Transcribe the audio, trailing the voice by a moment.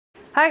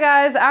Hi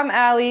guys, I'm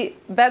Allie,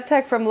 vet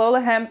tech from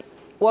Lolahemp.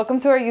 Welcome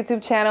to our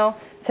YouTube channel.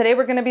 Today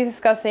we're going to be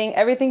discussing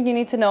everything you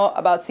need to know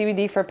about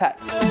CBD for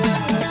pets.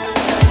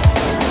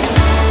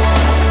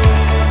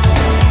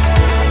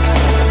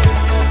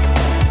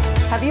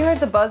 Have you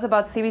heard the buzz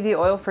about CBD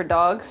oil for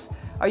dogs?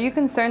 Are you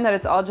concerned that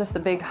it's all just a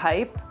big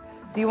hype?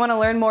 Do you want to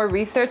learn more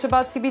research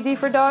about CBD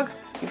for dogs?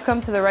 You've come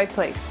to the right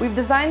place. We've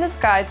designed this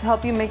guide to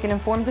help you make an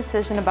informed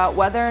decision about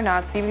whether or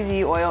not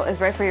CBD oil is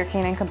right for your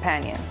canine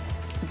companion.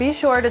 Be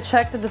sure to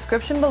check the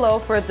description below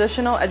for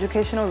additional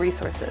educational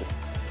resources.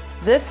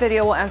 This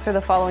video will answer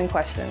the following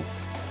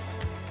questions.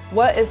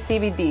 What is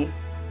CBD?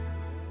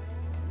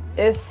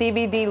 Is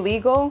CBD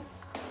legal?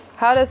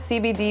 How does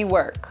CBD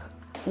work?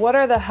 What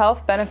are the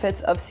health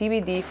benefits of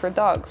CBD for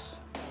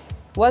dogs?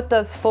 What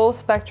does full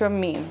spectrum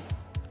mean?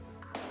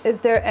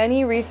 Is there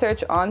any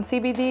research on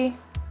CBD?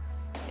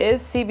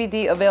 Is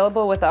CBD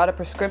available without a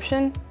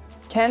prescription?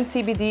 Can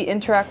CBD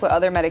interact with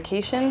other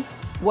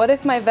medications? What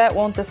if my vet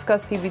won't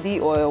discuss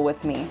CBD oil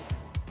with me?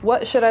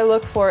 What should I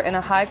look for in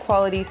a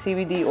high-quality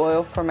CBD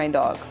oil for my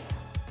dog?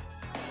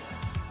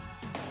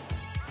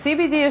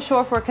 CBD is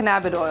short for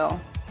cannabis oil.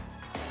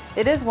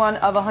 It is one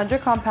of 100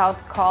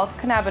 compounds called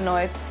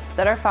cannabinoids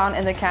that are found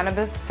in the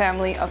cannabis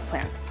family of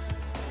plants.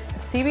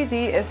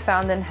 CBD is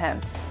found in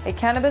hemp, a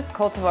cannabis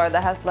cultivar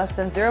that has less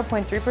than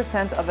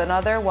 0.3% of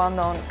another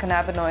well-known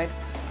cannabinoid,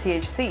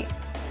 THC.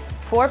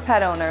 For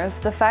pet owners,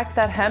 the fact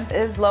that hemp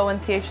is low in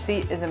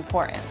THC is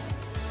important.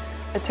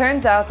 It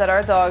turns out that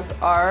our dogs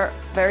are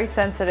very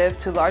sensitive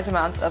to large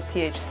amounts of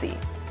THC.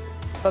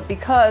 But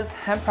because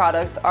hemp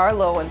products are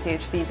low in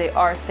THC, they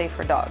are safe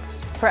for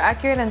dogs. For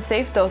accurate and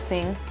safe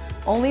dosing,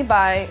 only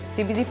buy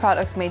CBD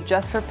products made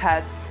just for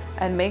pets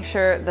and make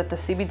sure that the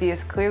CBD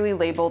is clearly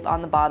labeled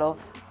on the bottle.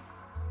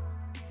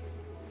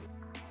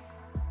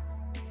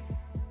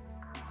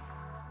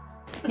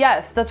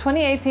 Yes, the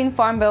 2018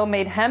 Farm Bill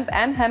made hemp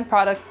and hemp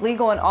products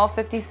legal in all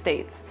 50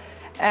 states,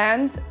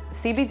 and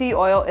CBD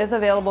oil is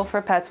available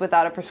for pets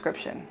without a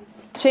prescription.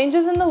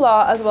 Changes in the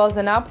law, as well as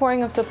an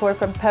outpouring of support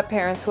from pet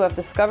parents who have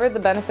discovered the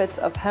benefits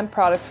of hemp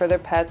products for their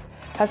pets,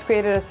 has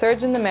created a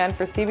surge in demand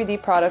for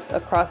CBD products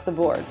across the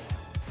board.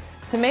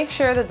 To make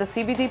sure that the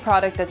CBD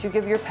product that you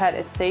give your pet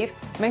is safe,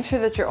 make sure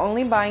that you're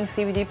only buying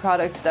CBD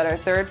products that are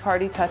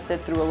third-party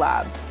tested through a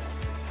lab.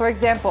 For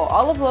example,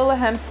 all of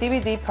Lolahemp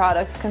CBD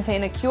products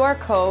contain a QR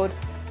code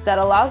that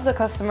allows the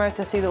customer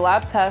to see the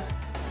lab test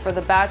for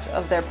the batch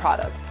of their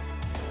product.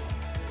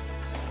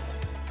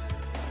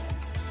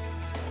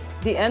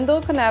 The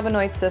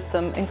endocannabinoid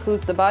system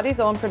includes the body's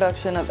own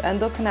production of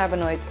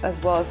endocannabinoids as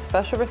well as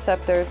special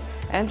receptors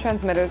and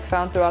transmitters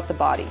found throughout the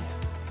body.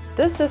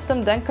 This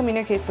system then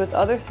communicates with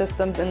other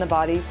systems in the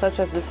body such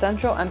as the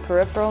central and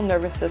peripheral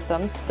nervous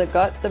systems, the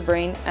gut, the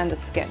brain, and the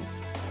skin.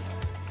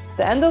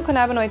 The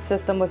endocannabinoid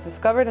system was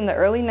discovered in the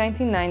early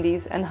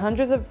 1990s, and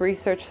hundreds of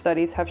research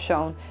studies have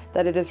shown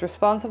that it is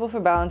responsible for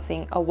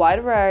balancing a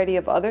wide variety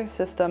of other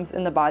systems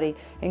in the body,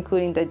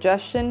 including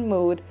digestion,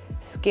 mood,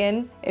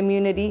 skin,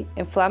 immunity,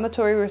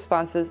 inflammatory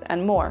responses,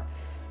 and more.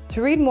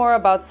 To read more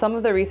about some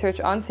of the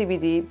research on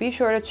CBD, be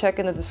sure to check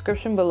in the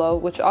description below,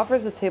 which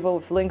offers a table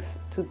with links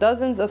to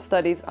dozens of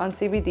studies on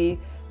CBD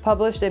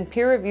published in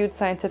peer-reviewed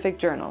scientific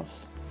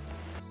journals.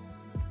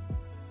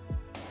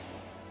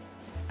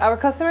 Our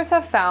customers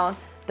have found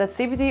that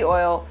CBD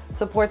oil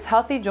supports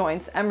healthy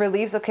joints and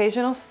relieves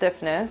occasional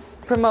stiffness,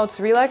 promotes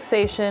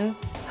relaxation,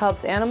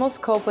 helps animals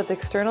cope with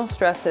external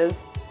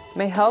stresses,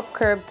 may help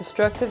curb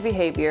destructive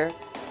behavior,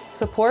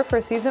 support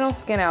for seasonal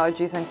skin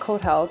allergies and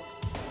coat health,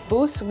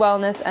 boosts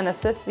wellness and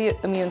assists the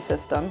immune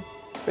system,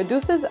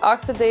 reduces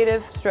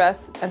oxidative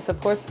stress and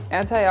supports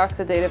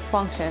antioxidative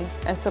function,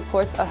 and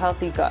supports a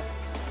healthy gut.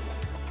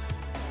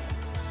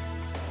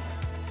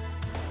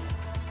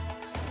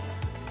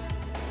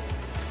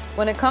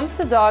 When it comes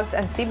to dogs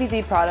and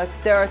CBD products,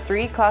 there are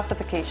three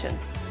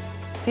classifications: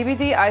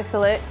 CBD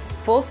isolate,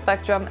 full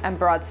spectrum, and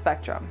broad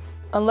spectrum.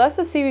 Unless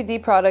a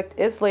CBD product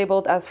is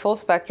labeled as full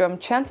spectrum,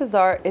 chances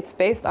are it's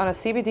based on a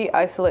CBD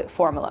isolate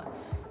formula.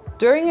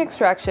 During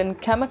extraction,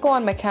 chemical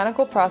and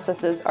mechanical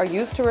processes are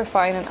used to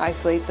refine and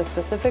isolate the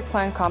specific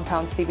plant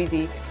compound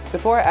CBD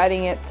before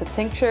adding it to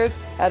tinctures,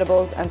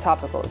 edibles, and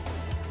topicals.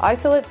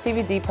 Isolate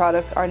CBD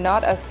products are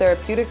not as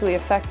therapeutically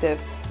effective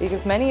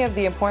because many of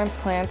the important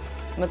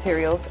plant's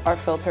materials are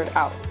filtered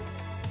out.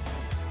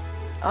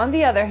 On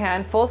the other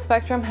hand,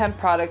 full-spectrum hemp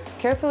products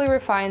carefully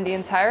refine the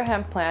entire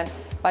hemp plant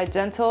by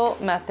gentle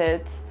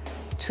methods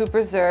to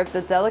preserve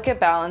the delicate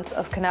balance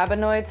of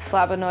cannabinoids,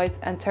 flavonoids,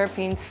 and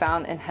terpenes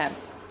found in hemp.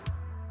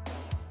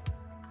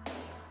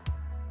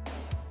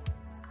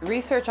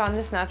 Research on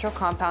this natural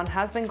compound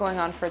has been going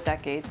on for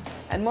decades,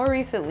 and more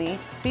recently,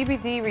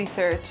 CBD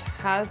research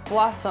has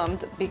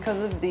blossomed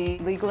because of the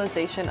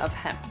legalization of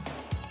hemp.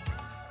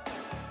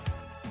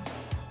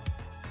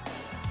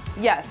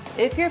 Yes,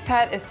 if your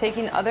pet is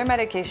taking other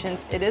medications,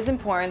 it is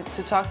important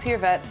to talk to your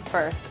vet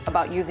first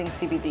about using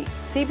CBD.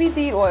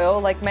 CBD oil,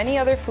 like many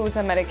other foods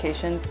and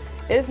medications,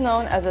 is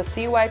known as a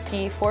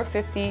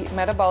CYP450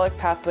 metabolic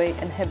pathway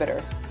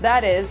inhibitor.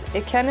 That is,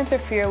 it can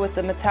interfere with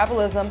the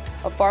metabolism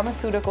of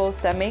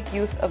pharmaceuticals that make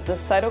use of the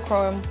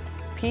cytochrome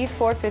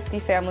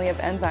P450 family of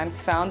enzymes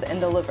found in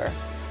the liver.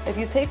 If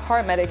you take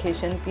heart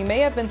medications, you may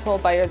have been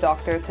told by your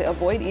doctor to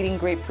avoid eating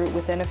grapefruit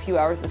within a few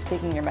hours of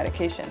taking your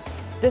medications.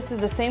 This is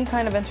the same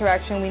kind of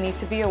interaction we need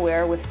to be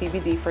aware with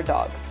CBD for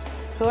dogs.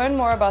 To learn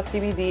more about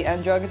CBD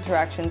and drug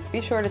interactions,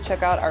 be sure to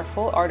check out our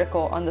full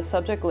article on the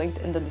subject linked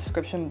in the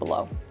description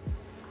below.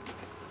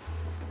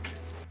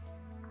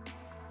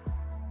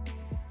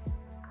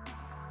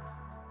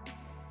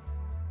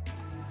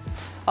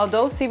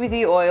 Although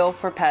CBD oil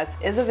for pets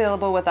is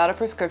available without a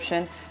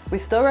prescription, we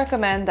still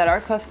recommend that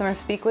our customers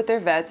speak with their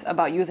vets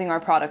about using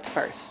our product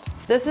first.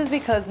 This is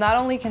because not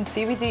only can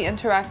CBD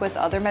interact with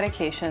other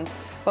medications,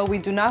 but we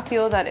do not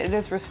feel that it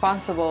is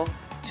responsible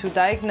to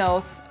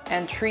diagnose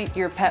and treat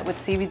your pet with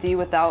CBD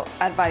without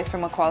advice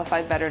from a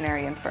qualified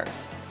veterinarian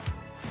first.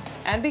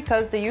 And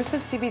because the use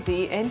of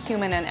CBD in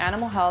human and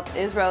animal health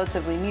is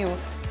relatively new,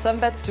 some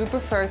vets do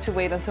prefer to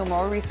wait until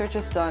more research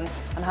is done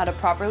on how to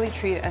properly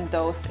treat and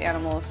dose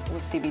animals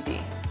with CBD.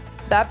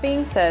 That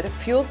being said,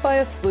 fueled by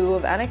a slew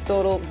of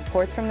anecdotal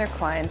reports from their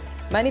clients,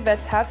 many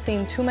vets have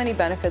seen too many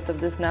benefits of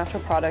this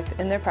natural product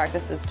in their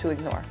practices to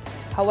ignore.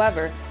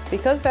 However,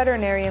 because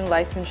veterinarian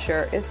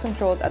licensure is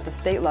controlled at the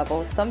state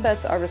level, some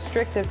vets are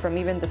restricted from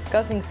even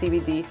discussing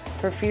CBD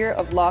for fear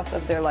of loss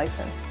of their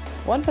license.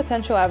 One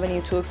potential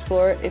avenue to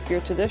explore if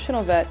your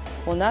traditional vet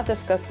will not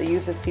discuss the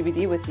use of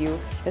CBD with you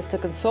is to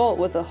consult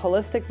with a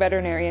holistic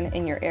veterinarian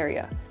in your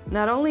area.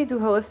 Not only do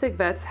holistic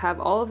vets have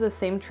all of the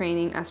same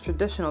training as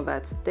traditional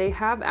vets, they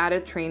have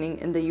added training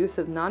in the use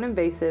of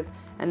non-invasive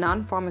and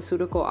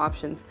non-pharmaceutical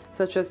options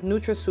such as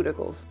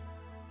nutraceuticals.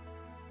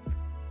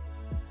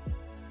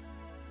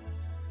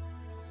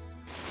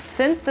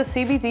 Since the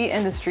CBD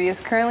industry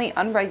is currently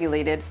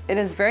unregulated, it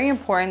is very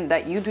important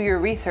that you do your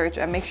research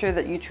and make sure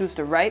that you choose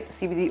the right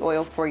CBD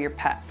oil for your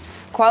pet.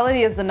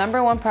 Quality is the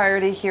 #1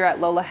 priority here at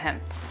Lolahemp.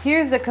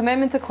 Here's the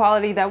commitment to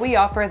quality that we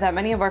offer that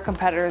many of our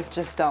competitors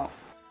just don't.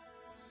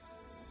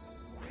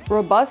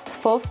 Robust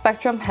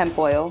full-spectrum hemp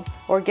oil,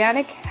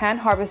 organic,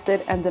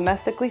 hand-harvested and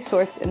domestically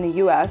sourced in the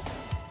US,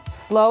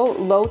 slow,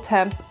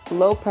 low-temp,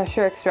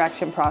 low-pressure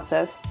extraction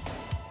process,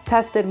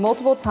 tested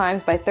multiple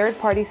times by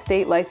third-party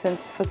state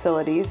licensed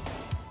facilities,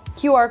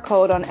 QR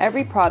code on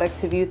every product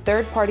to view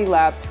third-party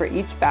labs for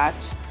each batch,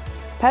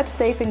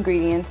 pet-safe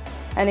ingredients,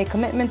 and a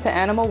commitment to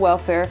animal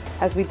welfare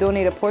as we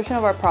donate a portion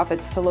of our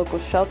profits to local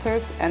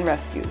shelters and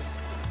rescues.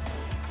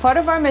 Part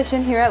of our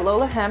mission here at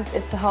Lolahemp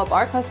is to help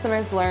our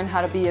customers learn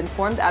how to be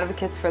informed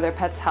advocates for their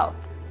pet's health.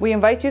 We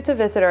invite you to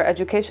visit our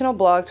educational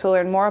blog to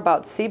learn more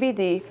about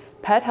CBD,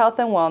 pet health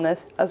and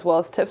wellness, as well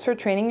as tips for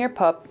training your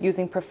pup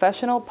using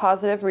professional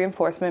positive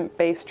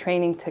reinforcement-based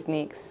training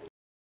techniques.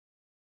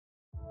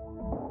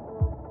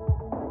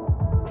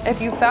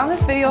 If you found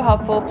this video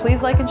helpful,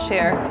 please like and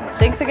share.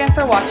 Thanks again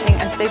for watching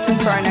and stay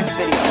tuned for our next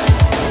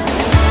video.